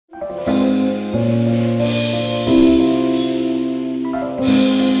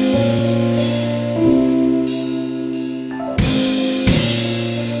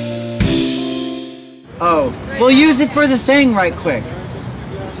use it for the thing right quick.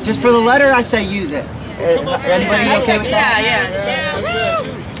 Just for the letter, I say use it. Anybody okay with that? Yeah.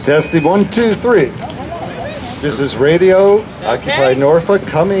 Testing 1, 2, 3. This is Radio Occupy Norfolk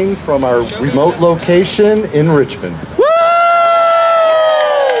coming from our remote location in Richmond. All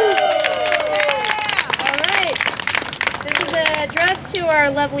right. This is addressed to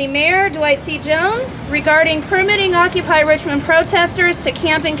our lovely mayor, Dwight C. Jones, regarding permitting Occupy Richmond protesters to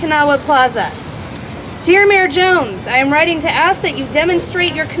camp in Kanawha Plaza. Dear Mayor Jones, I am writing to ask that you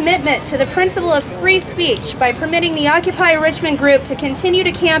demonstrate your commitment to the principle of free speech by permitting the Occupy Richmond group to continue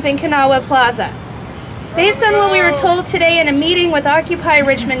to camp in Kanawha Plaza. Based on what we were told today in a meeting with Occupy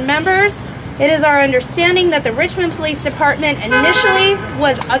Richmond members, it is our understanding that the Richmond Police Department initially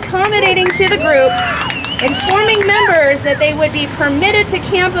was accommodating to the group, informing members that they would be permitted to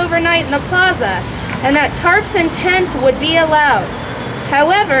camp overnight in the plaza and that tarps and tents would be allowed.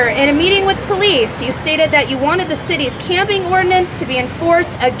 However, in a meeting with police, you stated that you wanted the city's camping ordinance to be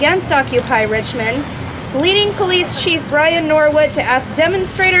enforced against Occupy Richmond, leading Police Chief Brian Norwood to ask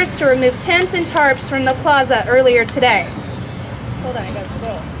demonstrators to remove tents and tarps from the plaza earlier today. Hold on, I gotta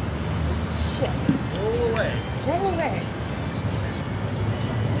scroll. Shit. Scroll away. Scroll away.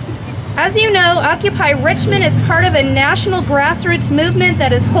 As you know, Occupy Richmond is part of a national grassroots movement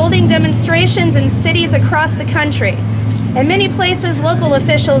that is holding demonstrations in cities across the country. In many places, local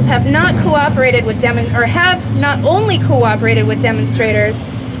officials have not cooperated with have not only cooperated with demonstrators,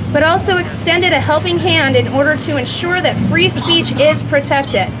 but also extended a helping hand in order to ensure that free speech is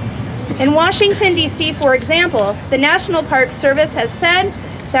protected. In Washington, D.C., for example, the National Park Service has said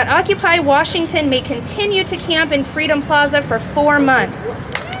that Occupy Washington may continue to camp in Freedom Plaza for 4 months.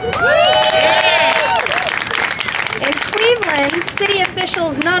 In Cleveland, city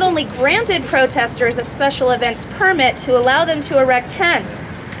officials not only granted protesters a special events permit to allow them to erect tents,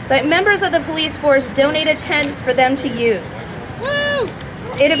 but members of the police force donated tents for them to use.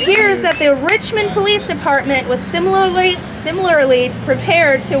 It appears that the Richmond Police Department was similarly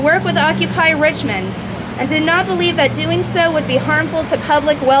prepared to work with Occupy Richmond and did not believe that doing so would be harmful to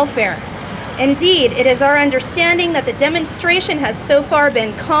public welfare. Indeed, it is our understanding that the demonstration has so far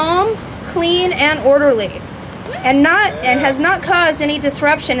been calm, clean, and orderly, and has not caused any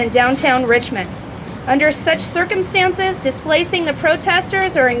disruption in downtown Richmond. Under such circumstances, displacing the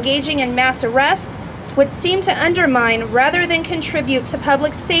protesters or engaging in mass arrest would seem to undermine rather than contribute to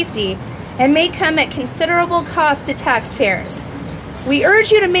public safety and may come at considerable cost to taxpayers. We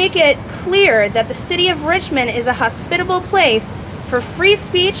urge you to make it clear that the City of Richmond is a hospitable place for free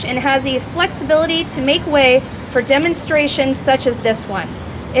speech and has the flexibility to make way for demonstrations such as this one.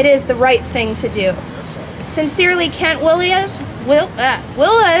 It is the right thing to do. Sincerely, Kent Willis,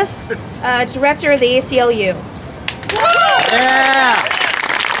 Director of the ACLU. Yeah!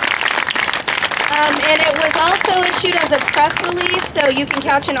 And it was also issued as a press release, so you can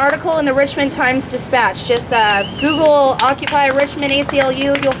catch an article in the Richmond Times-Dispatch. Just Google Occupy Richmond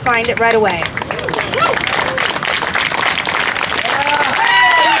ACLU, you'll find it right away.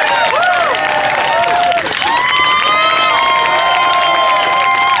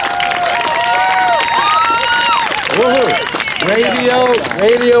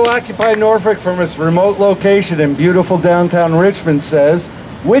 Radio Occupy Norfolk from its remote location in beautiful downtown Richmond says,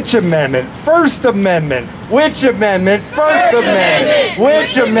 which amendment? First Amendment. Which amendment? First Amendment.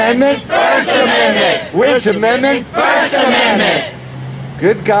 Which amendment? First Amendment. Which amendment? First Amendment.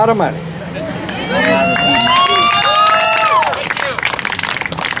 Good God Almighty.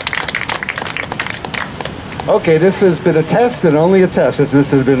 Okay, this has been a test and only a test. If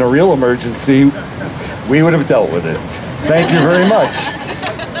this had been a real emergency, we would have dealt with it. Thank you very much.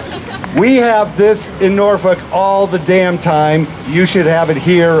 We have this in Norfolk all the damn time. You should have it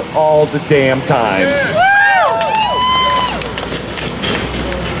here all the damn time.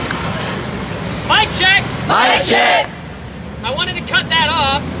 Mic check! Mic check! I wanted to cut that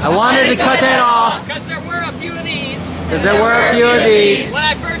off. Because there were a few of these. When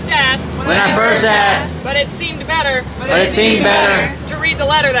I first asked. But it seemed better. To read the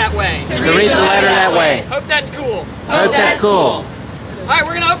letter that way. Hope that's cool. All right,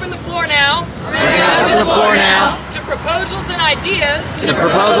 we're going to open the floor now. To proposals and ideas.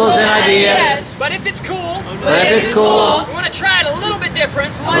 But if it's cool. We want to try it a little bit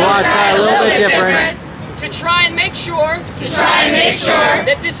different. To try and make sure.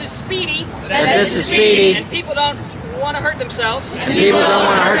 That this is speedy. And people don't want to hurt themselves. Or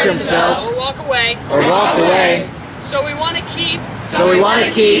walk away. So we want to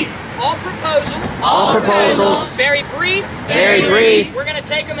keep. All proposals. Very brief. We're going to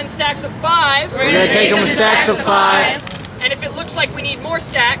take them in stacks of 5. And if it looks like we need more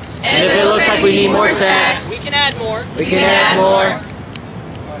stacks, we can add more. We can add more.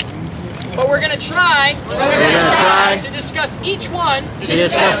 But we're going to try to discuss each one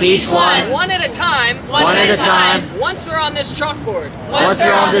one at a time once they're on this chalkboard.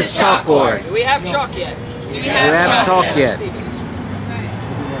 Do we have chalk yet? Stephen.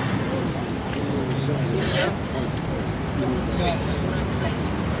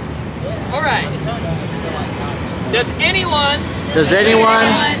 All right. Does anyone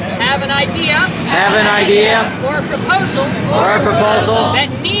have an idea or a proposal that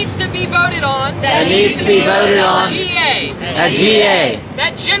needs to be voted on GA?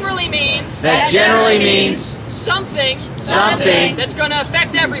 That generally means something that's going to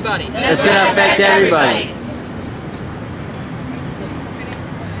affect everybody. Am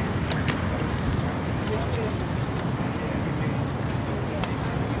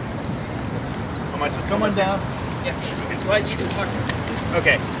I supposed to come on down? Yeah. Well, you can talk.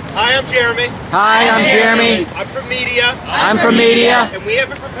 Okay. Hi, I'm Jeremy. I'm from media. And we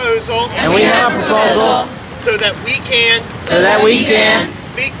have a proposal. So that we can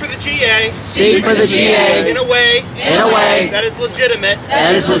speak for the GA. In a way that is legitimate.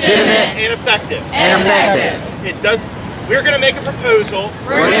 And effective. We're going to make a proposal.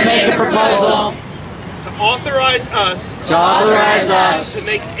 To authorize us to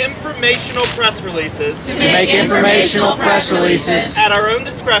make informational press releases at our own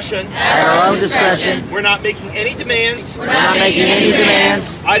discretion. We're not making any demands.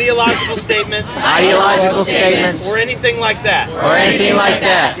 Ideological statements. Or anything like that.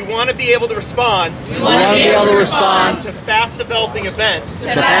 We want to be able to respond. To fast developing events.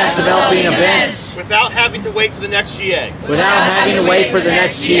 Without having to wait for the next GA.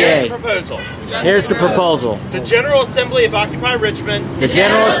 Here's the proposal. The General Assembly of Occupy Richmond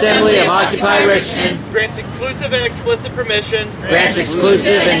grants exclusive and explicit permission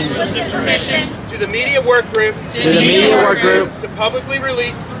to the media work group to publicly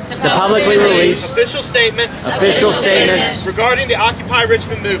release official statements regarding the Occupy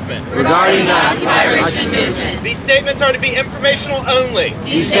Richmond movement. These statements are to be informational only.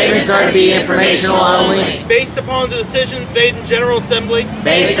 Based upon the decisions made in General Assembly.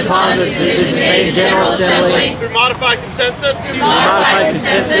 Through modified consensus.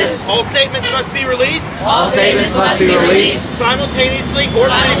 All statements must be released. Simultaneously or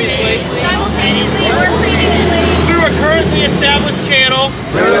previously. Through a currently established channel.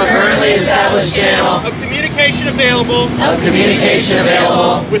 Of communication available.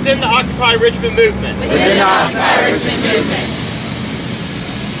 Within the Occupy Richmond movement.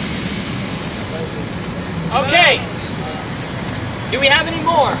 Okay. Do we have any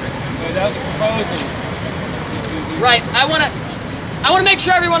more? Right. I want to make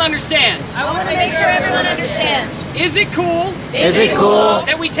sure everyone understands. Is it cool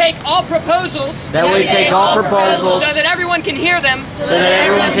that we take all proposals so that everyone can hear them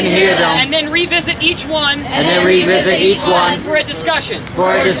and then revisit each one for a discussion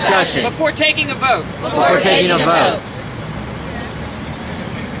before taking a vote?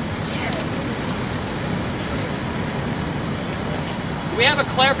 We have a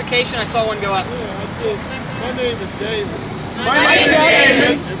clarification. I saw one go up. My name is David. And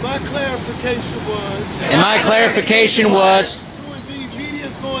my clarification was the media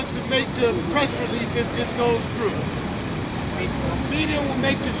is going to make the press release as this goes through. The media will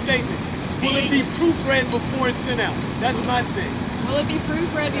make the statement. Will it be proofread before it's sent out? That's my thing. Will it be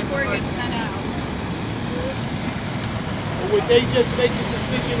proofread before it gets sent out? Or would they just make a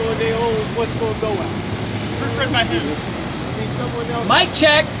decision on their own what's going to go out? Proofread by who? Mic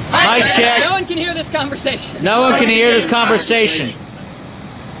check. No one can hear this conversation. My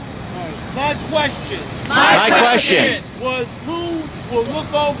question was who will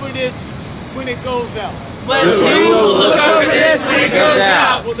look over this when it goes out?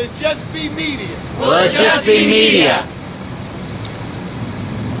 Will it just be media?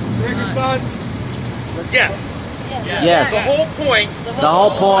 Correct response? Yes. Yes. The whole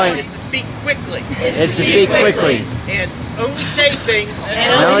point is to speak quickly. And only say things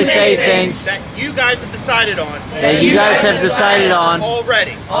that you guys have decided on.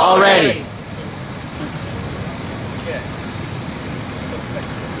 Already.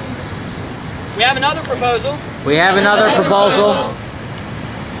 We have another proposal.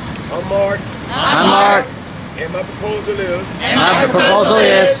 I'm Mark. And my proposal is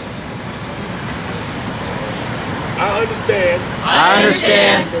I understand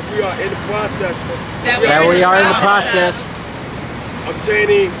that we are in the process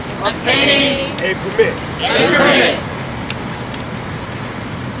obtaining a permit.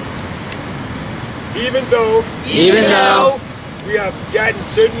 Even though we have gotten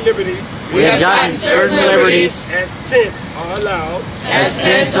certain liberties, as tents are allowed,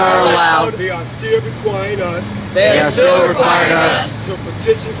 they are still requiring us, to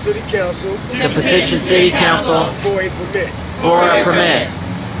petition city council, for a permit.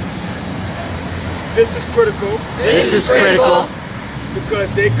 This is critical.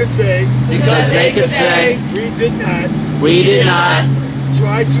 Because they could say, we did not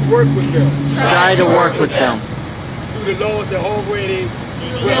try to work with them. Through the laws that already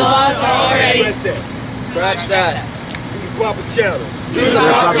scratch that. Through the proper channels.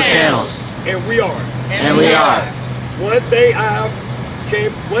 And we are. One thing I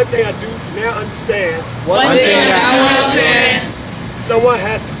do now understand. Someone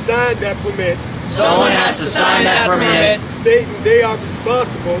has to sign that permit. Stating they are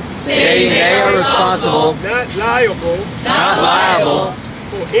responsible. Not liable.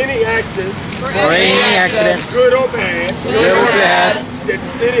 For any actions, good or bad, that the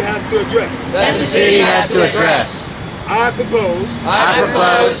city has to address. I propose,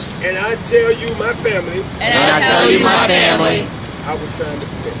 and I tell you my family, I will sign the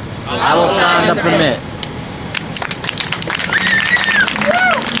permit.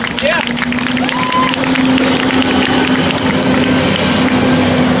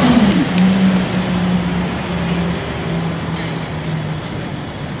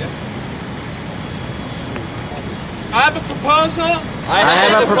 I have a proposal.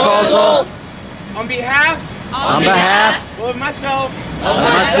 On behalf of myself,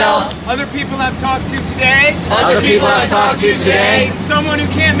 other people I've talked to today, and someone who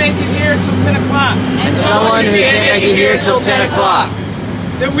can't make it here till 10 o'clock.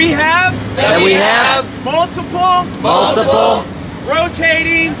 That we have multiple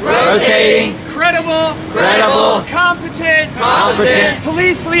rotating, credible, competent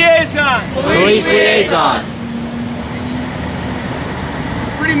police liaisons.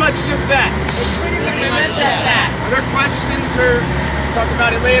 Pretty much just that. Are there questions or talk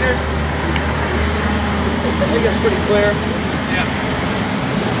about it later? I think that's pretty clear. Yeah.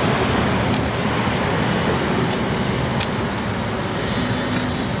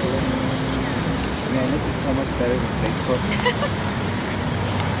 Man, this is so much better than Facebook.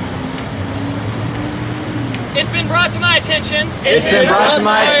 It's been brought to my attention.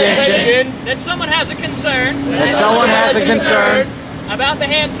 That someone has a concern. About the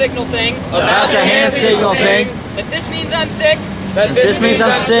hand signal thing. That this means I'm sick. But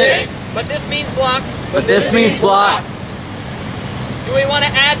this means block. Do we want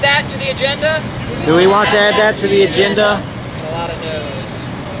to add that to the agenda? A lot of no's.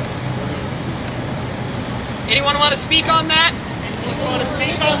 Anyone want to speak on that? I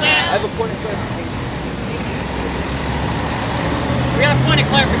have a point of clarification. We got a point of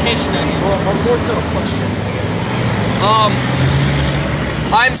clarification on here. Or more so a question, I guess.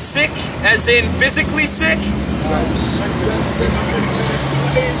 I'm sick, as in physically sick? I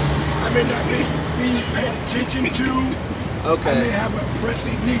may not be being paid attention to. I may have a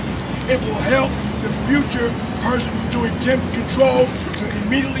pressing need. It will help the future person who's doing temp control to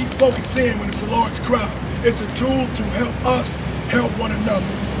immediately focus in when it's a large crowd. It's a tool to help us help one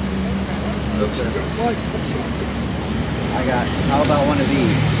another. How about one of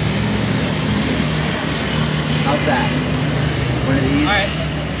these? How's that? One of these? All right.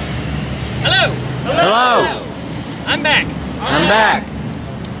 Hello. I'm back.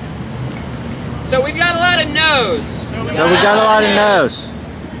 So we've got a lot of no's.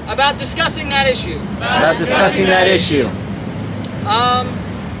 About discussing that issue.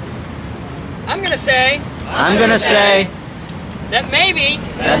 I'm gonna say that maybe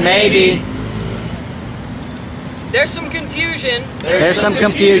there's some confusion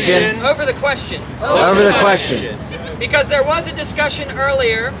over the question. Because there was a discussion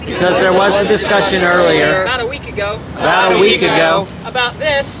earlier. About a week ago. About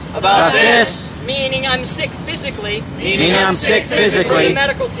this. Meaning I'm sick physically. For the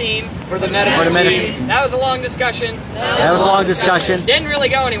medical team. That was a long discussion. Didn't really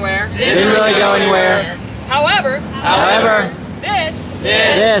go anywhere. However, this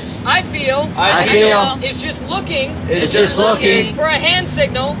I feel is just looking for a hand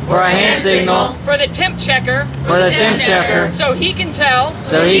signal for the temp checker so he can tell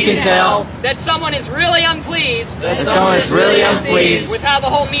that someone is really unpleased with how the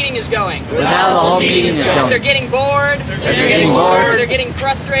whole meeting is going. They're getting bored. They're getting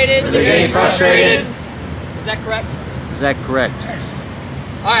frustrated. Is that correct?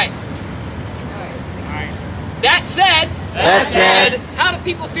 All right. That said, That said, how do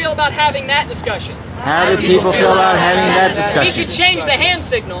people feel about having that discussion? how do people feel about having that We discussion? could change the hand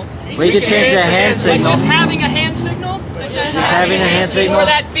signal. We could change the hand But signal. just having a hand signal Just having a hand signal for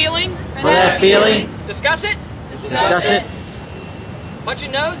that feeling. for that feeling. Discuss it. Discuss it. Bunch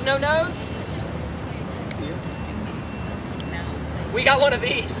of no's, no no's. We got one of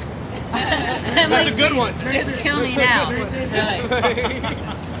these. That's a good one. Just kill me now. I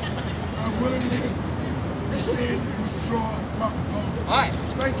willingly rescind and withdraw my proposal. All right.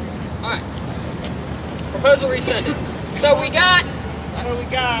 Thank you. All right. Proposal rescinded. So we got. What we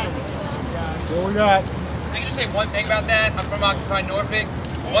got? I can just say one thing about that. I'm from Occupy Norfolk.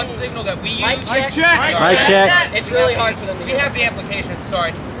 One signal that we use. Mic check. Mic check. It's really hard for them to We hear. have the application.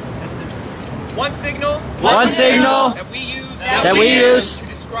 Sorry. One signal One signal that we use. to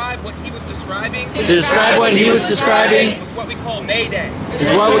describe what he was describing. describe what he was describing Was what we call Mayday.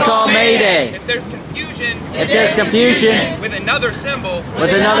 is what we call Mayday. If there's confusion If there's confusion with another symbol,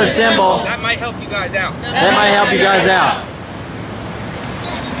 with another symbol, that might help you guys out. that might help you guys out.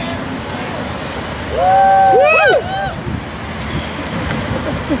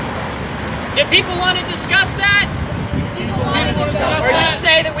 If people want to discuss that, or just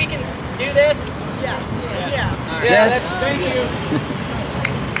say that we can do this. Yes.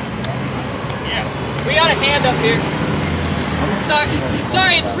 We got a hand up here.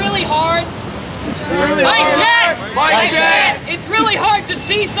 Sorry, it's really hard. Mic check! Mic check! It's really hard to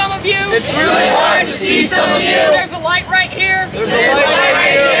see some of you. It's really hard to see some of you. There's a light right here. There's a light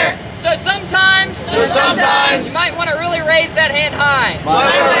right here. So sometimes So sometimes you might want to really raise that hand high. I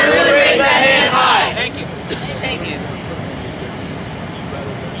want to really raise that hand high. Thank you. Thank you.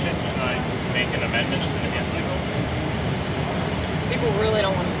 Make an amendment to the hand signal? People really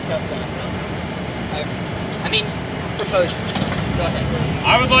don't want to discuss that. I mean, propose. Go ahead.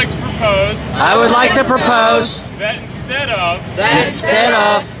 I would like to propose I would like to propose that instead of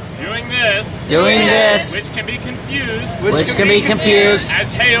doing this, which which can be confused can be confused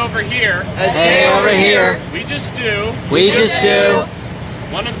as hey over here, hey over here, we just do we just do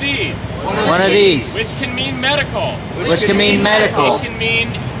one of these, one of these, which can mean medical. which can mean medical. It can mean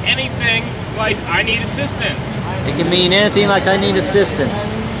anything like I need assistance. It can mean anything like I need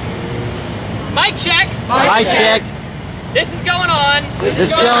assistance. Mic check. Mic check. This is going on. This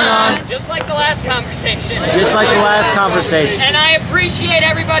is going on Just like the last conversation. just like the last conversation. And I appreciate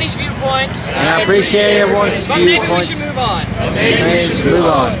everybody's viewpoints. And I appreciate everyone's But maybe we viewpoints. should move on. Maybe we should move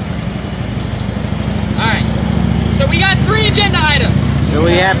on. Alright. So we got 3 agenda items. So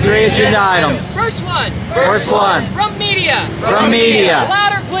we have 3 agenda items. First one. First one, From media. from media.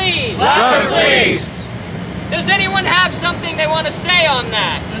 Louder, please. Louder, please. Does anyone have something they want to say on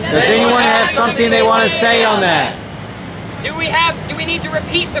that? Does anyone have something they want to say on that? Do we need to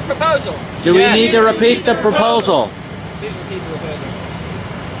repeat the proposal? Do we need to repeat the proposal? Please repeat the proposal.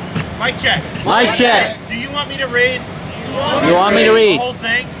 Mic check. Mic check. Do you want me to read You want me to the read? whole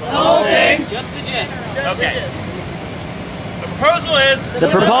thing? Just the gist. Okay. The proposal is The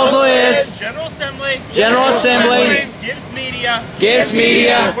proposal is General Assembly General Assembly gives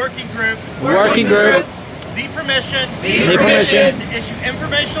media working group the permission the permission to issue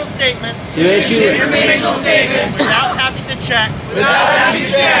informational statements to issue without having to check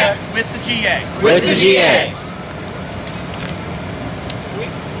with the GA. with the GA.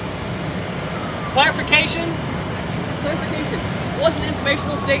 Clarification? What's an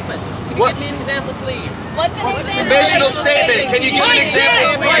informational statement? Can you give me an example, please? What's an Informational statement. Can you give an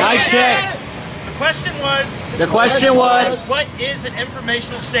example? Mic check. The question was, The question was, what is an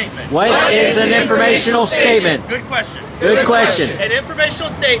informational statement? what is an informational statement? Good question. Good question. An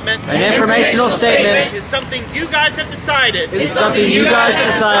informational statement An informational statement is something you guys have decided. is something you guys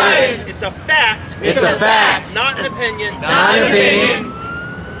decided. It's a fact. It's a fact, Not an opinion. not an opinion.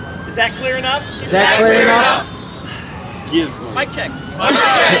 Is that clear enough? Is that clear enough? Mic check.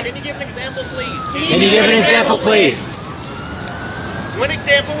 Can you give an example, please? Can you give an example, please? One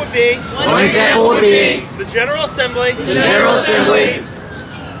example would be One example would be the General Assembly the General Assembly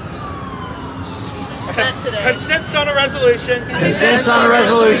consents on a resolution consents on a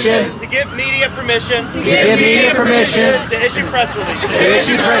resolution to give media permission to give media permission to issue press releases. to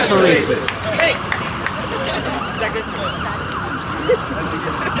issue press releases. Second.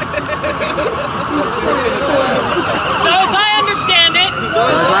 So as I understand it,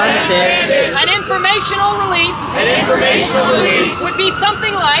 an informational release would be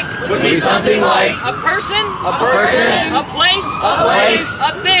something like a person, a place,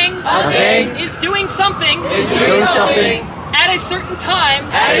 a thing is doing something at a certain time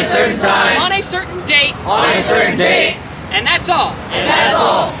on a certain date, and that's all.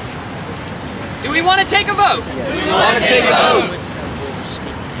 Do we want to take a vote? Do we want to take a vote?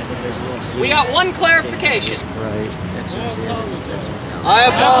 We got one clarification. I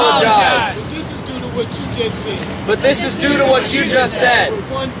apologize. This is due to what you just said. But this is due to what you just said. With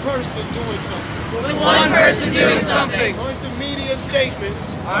one person doing something. With one person doing something. Aren't the media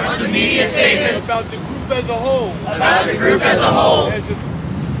statements? Aren't the media statements about the group as a whole? About the group as a whole.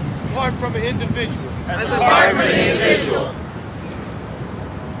 Apart from an individual. Apart from an individual.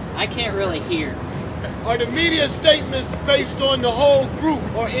 I can't really hear. Are the media statements based on the whole group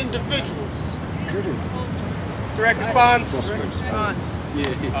or individuals? Correct response. Mic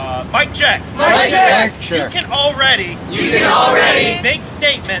check. Mic check. You can already make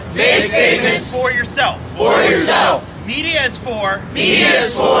statements for yourself. Media is for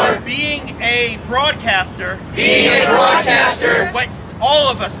being a broadcaster. What all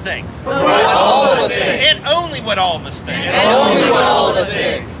of us think. And only what all of us think.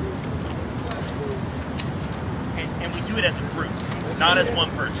 And we do it as a group, not as one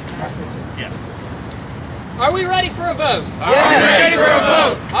person. Yeah. Are we ready for a vote? Ready for a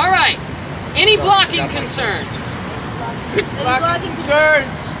vote. All right. Any blocking concerns?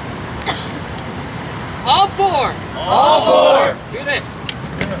 All four. Do this.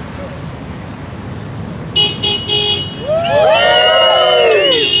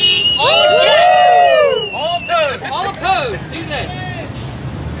 All opposed. Do this.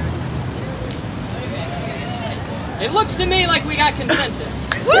 It looks to me like we got consensus.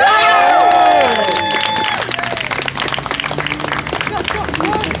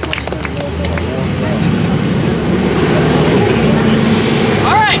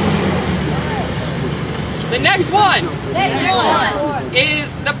 All right. The next one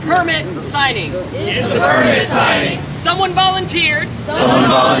is the permit signing. Someone volunteered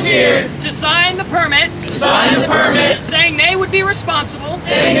to sign the permit, saying they would be responsible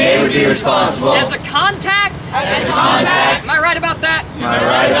as a contact. Am I right about that?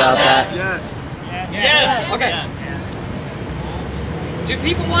 Yes. Okay. Do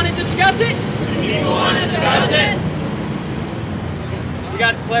people want to discuss it? We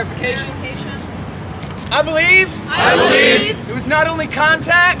got clarification? I believe it was not only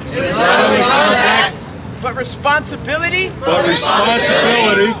contact, but responsibility.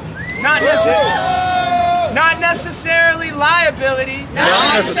 Not necessarily liability.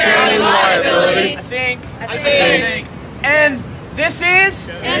 I think. And this is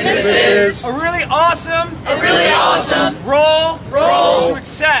a really awesome role to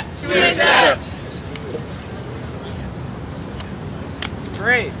accept. It's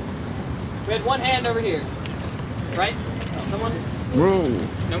great. We had one hand over here. Right? Someone?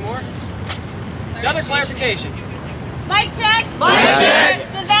 No more? Another clarification. Mic check.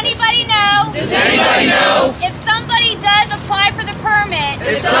 Does anybody know if somebody does apply for the permit?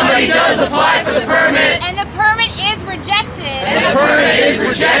 And the permit is rejected.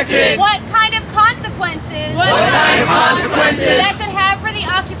 What kind of consequences? That could have for the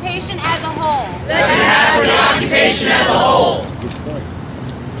occupation as a whole.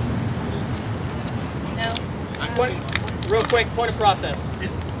 Real quick, point of process.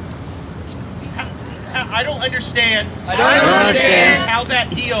 I don't understand how that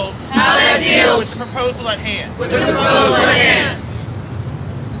deals with the proposal at hand.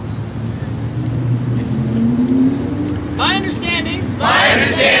 My understanding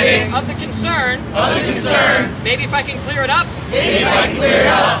of the concern, maybe if I can clear it up,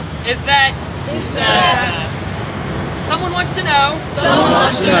 is that someone wants to know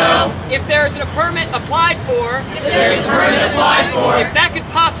if there's a permit applied for, if that could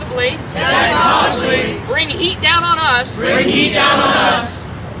possibly bring heat down on us. We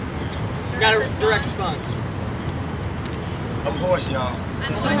got a direct response. I'm hoarse, y'all.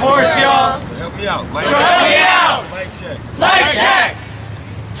 So help me out. Mic check.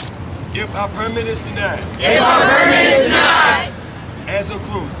 If our permit is denied. As a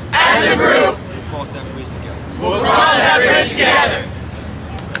group. We'll cross that bridge together.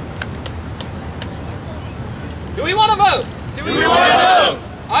 Do we want to vote?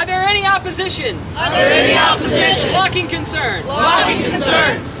 Are there any oppositions? Blocking concerns?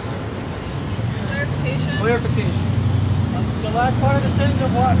 Clarification. The last part of the sentence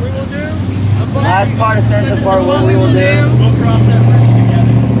of what we will do? Last part of the sentence of what we will do. We'll cross that bridge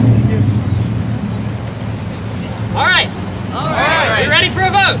together. All right. You ready for a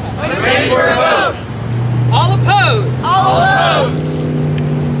vote? All opposed?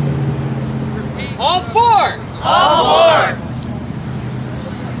 All for?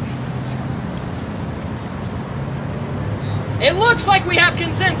 It looks like we have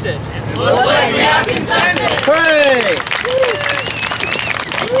consensus. Hooray!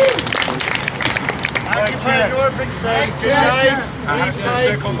 Norfolk says good night, sleep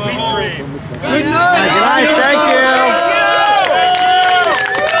tight, sweet dreams. Good night. Good night, thank you.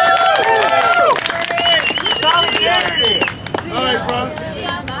 All right, bro.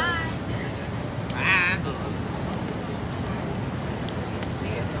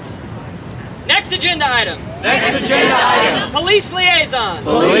 Next agenda item. Next agenda item. Police liaison.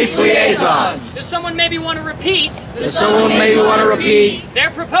 Police liaisons. Does someone maybe want to repeat? Does someone maybe want to repeat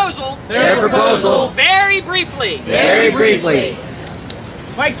Their proposal. their proposal Very briefly. very briefly?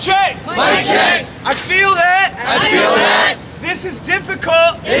 Mic check. Mic check. I feel that. I feel that This is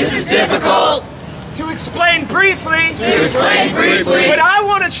difficult. this is difficult To explain briefly. to explain briefly, But I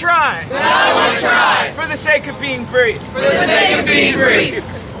want to try. but I want to try For the sake of being brief. for the sake of being brief.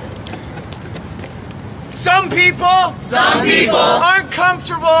 Some people aren't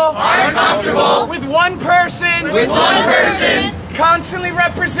comfortable with one person constantly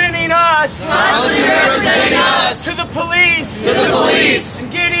representing us to the police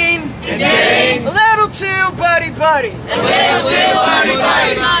and getting a little too buddy-buddy.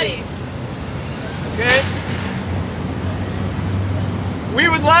 Okay? We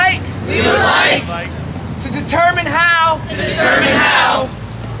would like to determine how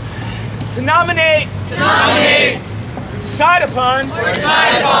to nominate, decide upon,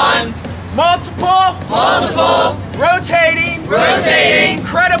 multiple, rotating,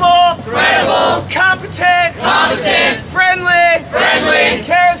 credible, competent, friendly,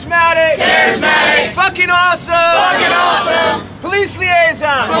 charismatic, fucking awesome, police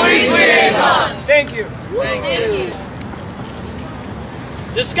liaison. Thank you.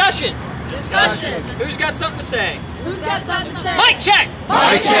 Discussion. Who's got something to say? Who's got something to say? Mic check.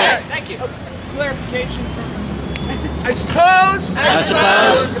 Mic check. Thank you. Clarification from I suppose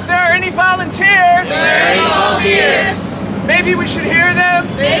if there are any volunteers, maybe we should hear them.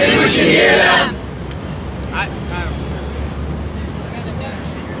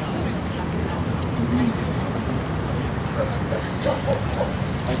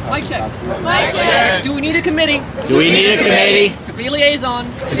 Mic check. Do we need a committee? To be liaison.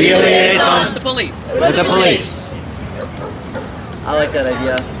 With the police. I like that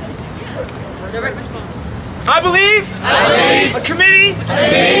idea. Direct response. I believe a committee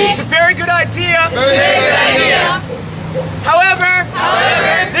is a very good idea. However,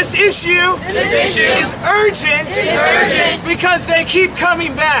 this issue is urgent because they keep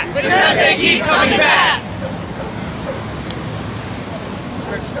coming back.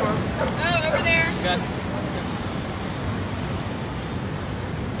 Oh, over there.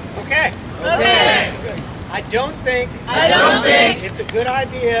 Okay. I don't think it's a good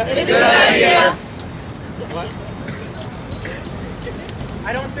idea. What?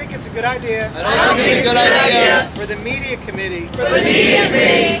 I don't think it's a good idea for the media committee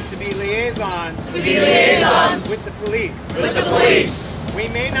to be liaisons with the police. We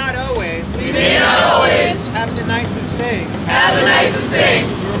may not always have the nicest things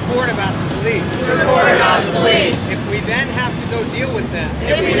to report about the police. If we then have to go deal with them,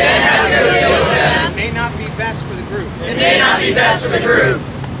 it may not be best for the group.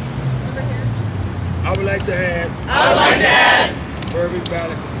 I would like to add very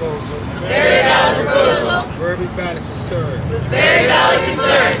valid proposal. Very valid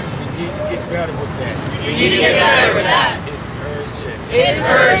concern. We need to get better with that. It's urgent. It's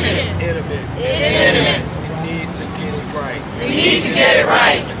intimate. We need to get it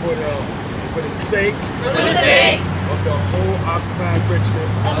right. For the sake of the whole occupied Richmond.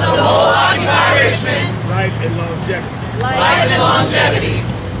 Life and longevity.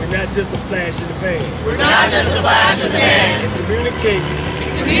 We're not just a flash in the pan. And communicating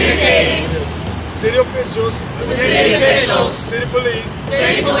with the city officials, city police,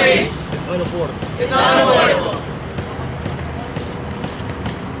 is unavoidable.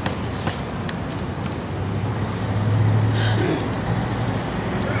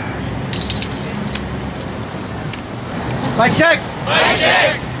 Mic check.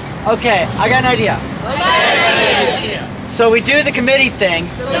 Okay, I got an idea. So we do the committee thing.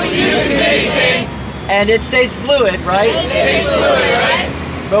 And it stays fluid, right?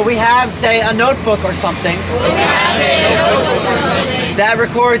 But we have, say, a notebook or something that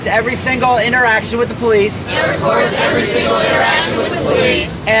records every single interaction with the police.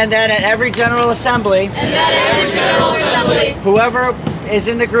 And then at every General Assembly, whoever is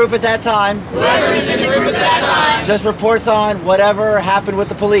in the group at that time, just reports on whatever happened with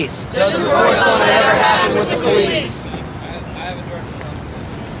the police.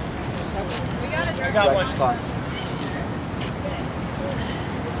 I got one.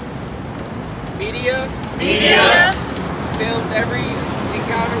 Media films every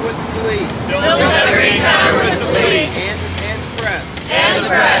encounter with the police. Don't ever encounter with the police. And the press. And the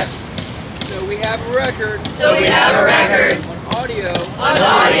press. So we have a record. So we have a record. On audio. On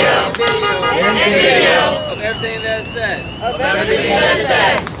audio. And video. Of everything that is said. Of everything that is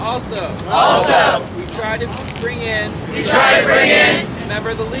said. Also. We try to bring in. A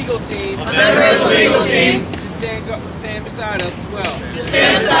member of the legal team. To stand beside us as well.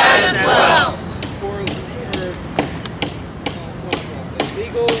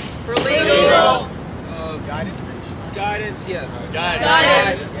 For legal. Guidance, yes.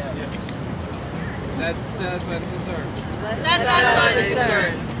 Guidance. That satisfies the concerns. That satisfies the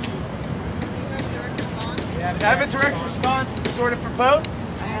concerns. I have a direct response, sort of for both.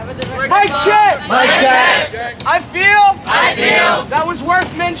 Mic check! Mic check! I feel that was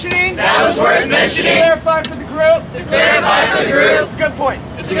worth mentioning. To clarify for the group. It's a good point.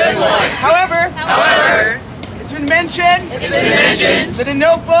 However, it's been mentioned that a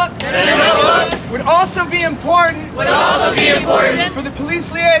notebook would also be important for the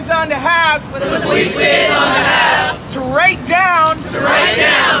police liaison to have to write down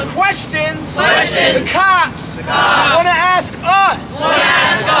questions the cops want to ask us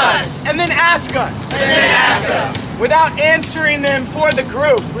and then ask us without answering them for the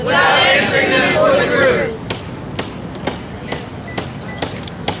group.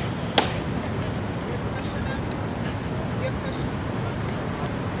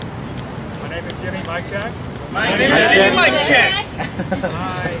 Mic check. Mic check.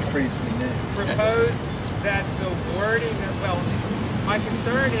 I propose that the wording, my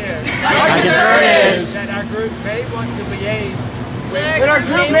concern is that our group may want to liaise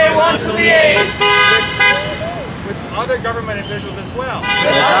with other government officials as well.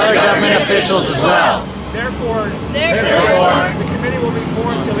 Therefore, the committee will be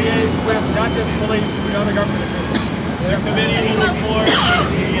formed to liaise with not just police, but other government officials. The committee will be formed to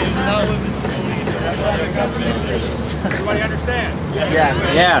liaise not with the police, but other government officials. Everybody understand?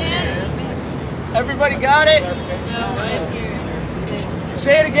 Yes. Everybody got it?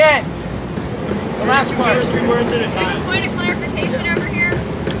 Say it again. The last part. 3 words at a time. Point of clarification over here.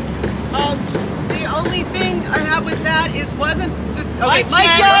 The only thing I have with that is wasn't the Mic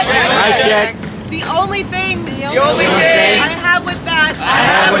check. The only thing I have with that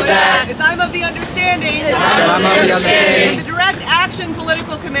is I'm of the understanding the Direct Action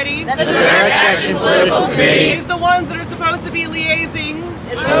Political Committee is the ones that are supposed to be liaising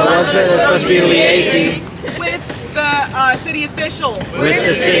with the city officials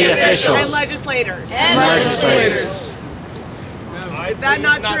and legislators. Is that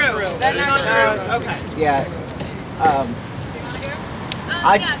not true? Is that not true? Okay. Yeah.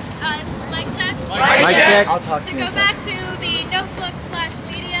 Mic check. Mic check. I'll talk To go back to the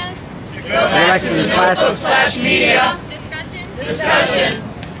notebook/media. Discussion.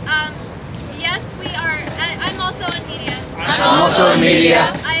 Yes, we are. I'm also in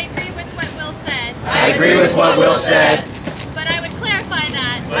media. I agree with what Will said. But I would clarify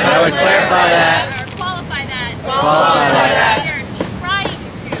that. Or qualify that.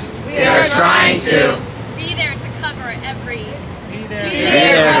 We are trying to be there to cover every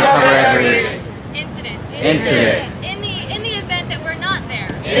incident. In the event that we're not there.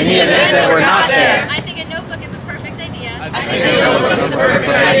 I think a notebook is a perfect idea.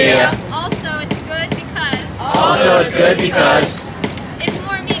 Also, it's good because it's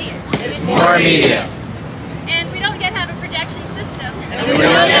more immediate. And we don't yet have a projection system.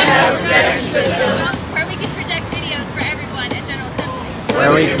 Where we can project videos for everyone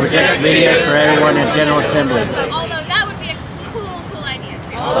at General Assembly. Although that would be a cool idea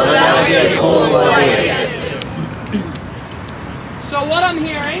too. So what I'm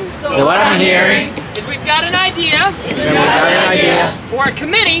hearing is we've got an idea for a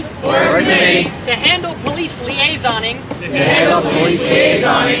committee to handle police liaisoning.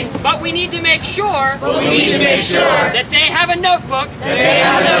 But we need to make sure that they have a notebook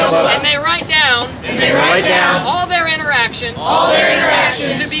and they write down all their interactions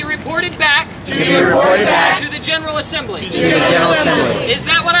to be reported back to the General Assembly. Is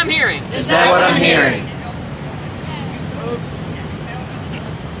that what I'm hearing?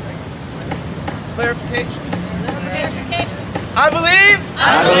 Clarification. I believe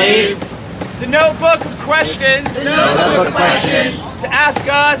the notebook of questions to ask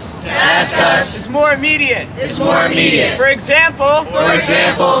us is more immediate. For example,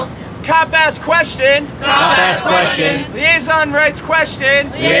 cop asks question. Liaison writes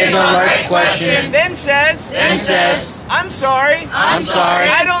question. Then says, I'm sorry.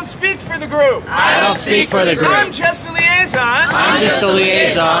 I don't speak for the group. I'm just a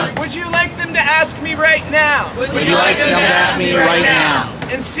liaison. Would you like them to ask me right now? Would you like them to ask me right now?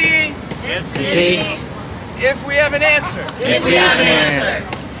 And see if we have an answer. If we have an answer.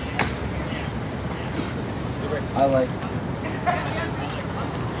 I like.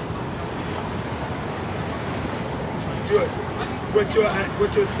 Good. What you're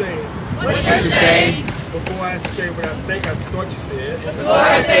saying. What you're saying. Before I say what I think I thought you said. Before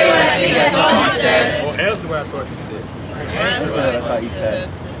I say what I think I thought you said. Or answer what I thought you said. Answer what I thought you said.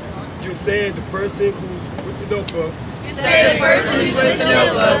 You said the person who's with the notebook. You say the person who's with the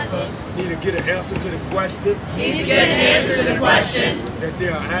notebook. Need to get an answer to the question. Need to get an answer to the question. That they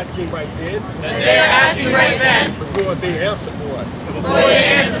are asking right then. That they are asking right then. Before they answer for us. Before they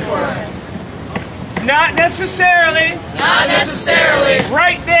answer for us. Not necessarily. Not necessarily.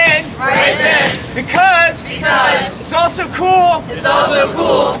 Right then. Right then. Because it's also cool. It's also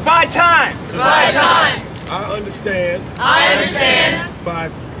cool. To buy time. To buy time. I understand. I understand. By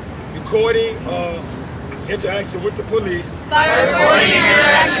recording interaction with the police. By recording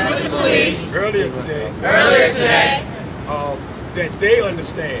interaction with the police. Earlier today. Earlier today. That they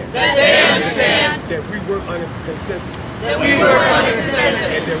understand. That they understand. That we work under consensus. That we work under consensus.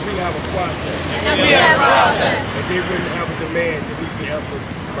 And that we have a process. And we have a process. And they wouldn't have a demand that we be answered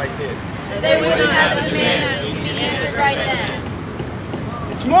right then. That they wouldn't have a demand that needs to be answered right then.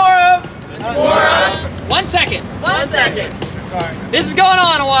 It's more of. It's more of. 1 second. 1 second. Sorry. This is going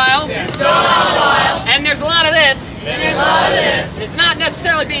on a while. This is going on a while. And there's a lot of this. And there's a lot of this. It's not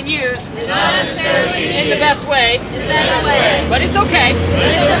necessarily being used It's not necessarily in the best way. In the best way. But it's okay. But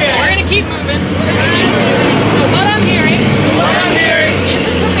it's okay. We're going to keep moving. So what I'm hearing is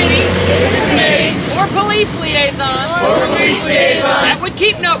a committee for police liaison that would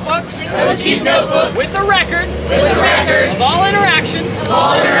keep notebooks with a record of all interactions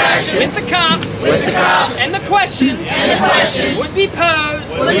with the cops and the questions would be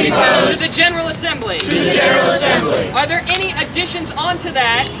posed to the General Assembly. Are there any additions onto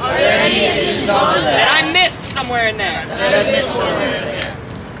that that I missed somewhere in there?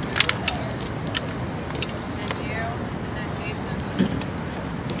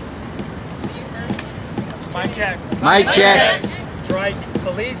 Mic check. Mic check. Strike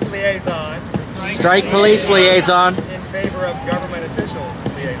police liaison. Strike police liaison. In favor of government officials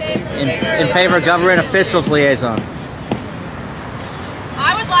liaison. In favor of government officials liaison.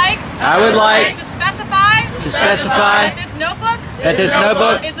 I would like to specify that this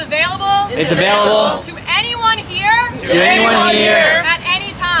notebook is available to anyone here at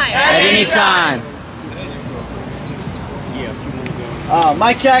any time.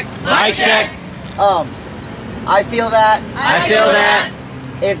 Mic check. Mic check. I feel that.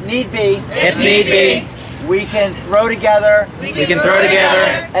 If need be, we can throw together.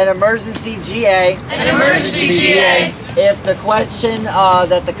 An emergency GA. If the question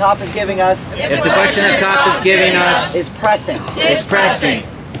that the cop is giving us. Is pressing.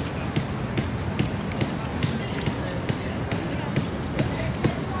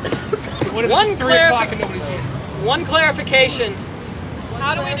 One clarification.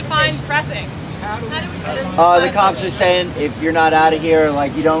 How do we define pressing? The cops are saying if you're not out of here,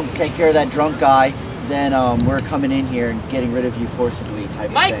 like you don't take care of that drunk guy, then we're coming in here and getting rid of you forcibly type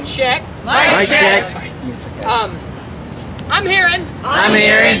of thing. Mic check. Mic check. I'm hearing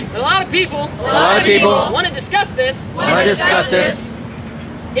that a lot of people want to discuss this.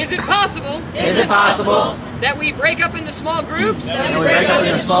 Is it possible that we break up into small groups? Or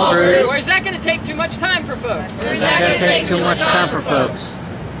is that going to take too much time for folks?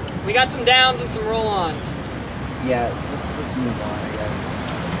 We got some downs and some roll-ons. Yeah, let's move on, I guess.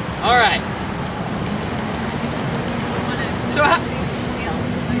 All right. So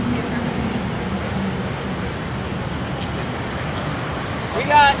we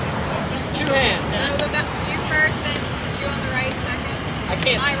got 2 hands. So you first, then you on the right second. I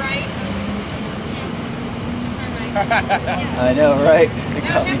can't. My right. I know, right? It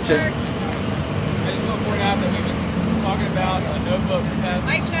got me too. I just want to point out that we was talking about a notebook for past.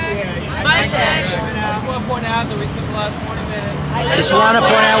 Mic check. Mic check. I just want to point out that we spent the last 20 minutes.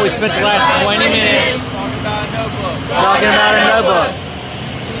 Talking about a notebook.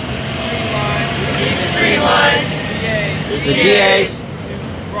 We need to streamline the GAs to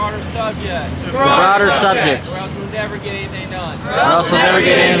broader subjects. Or else we'll never get anything done.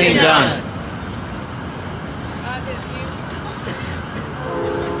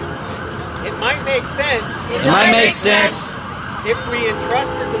 It might make sense. If we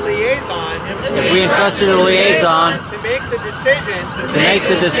entrusted the liaison. To make the decision.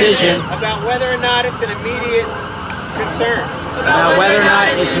 About whether or not it's an immediate concern.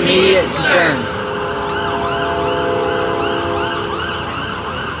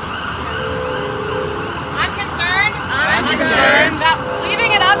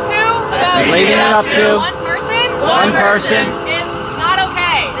 up to one person is not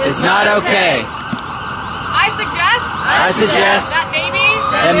okay. Is not okay. I suggest that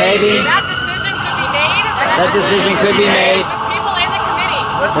maybe that decision could be made. That decision could be made with people in the committee.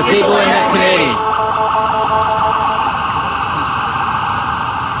 with people in that committee.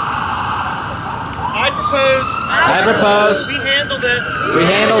 I propose we handle this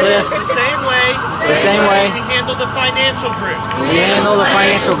the same way we handle the financial group.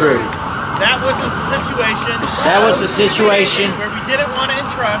 That was a situation where we didn't want to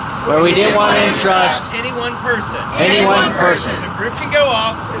entrust any one person. The group can go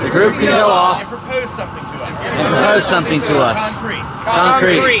off and propose something to us.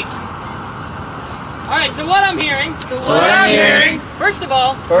 Concrete. All right, so what I'm hearing. First of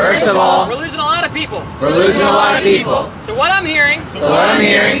all, we're losing a lot of people. So what I'm hearing.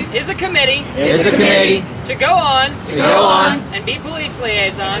 Is a committee. To go on. And be police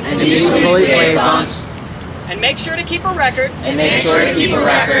liaisons. And make sure to keep a record.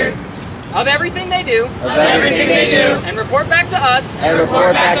 Of everything they do. And report back to us.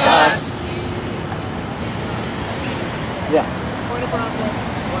 Yeah.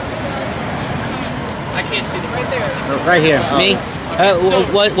 I can't see them right there. Right here. Me.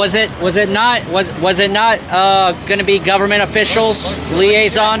 Was it not going to be government officials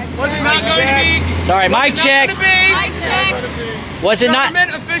liaison? Was it not going to be? Sorry, mic check. Was it not?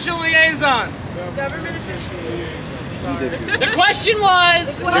 Government official liaison. The question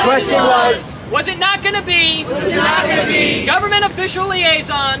was. Was it not going to be? Government official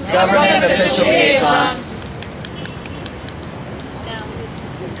liaisons.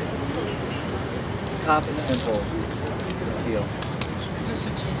 Cop and simple deal.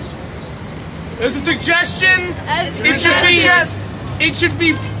 There's a suggestion. It should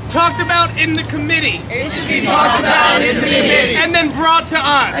be talked about in the committee. And then brought to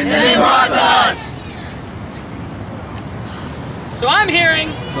us. So I'm hearing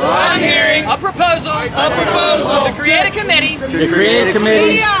a proposal to create a committee. We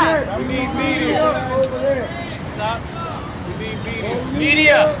need media over there. Stop. We need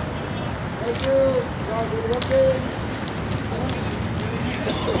Media.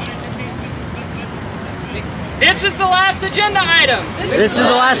 This is the last agenda item. We're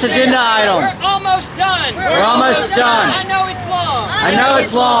almost done. I know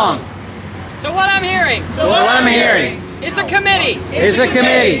it's long. So what I'm hearing. Is a committee.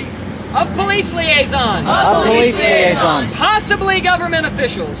 Of police liaisons. Possibly government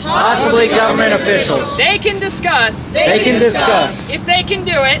officials. They can discuss. If they can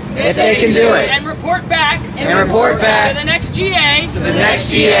do it. And report back. To the next GA.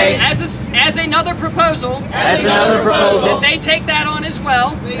 As another proposal. That they take that on as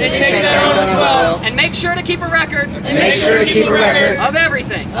well. And make sure to keep a record. Of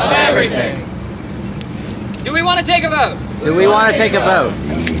everything. Do we want to take a vote?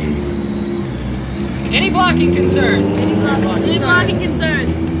 Any blocking concerns?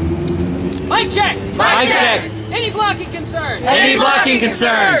 Mic check. Any blocking concerns?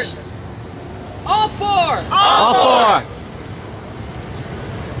 All four.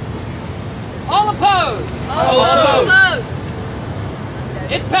 All opposed.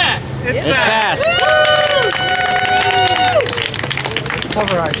 It's passed.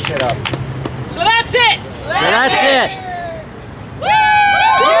 Cover our shit up. So that's it.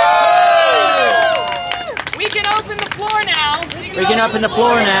 We can open the floor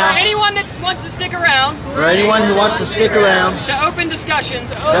now. For anyone that wants to stick around. To open discussion.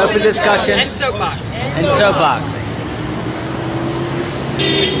 And soapbox.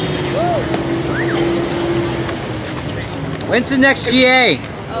 When's the next GA?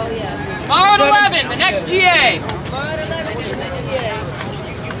 Tomorrow at 11, the next GA.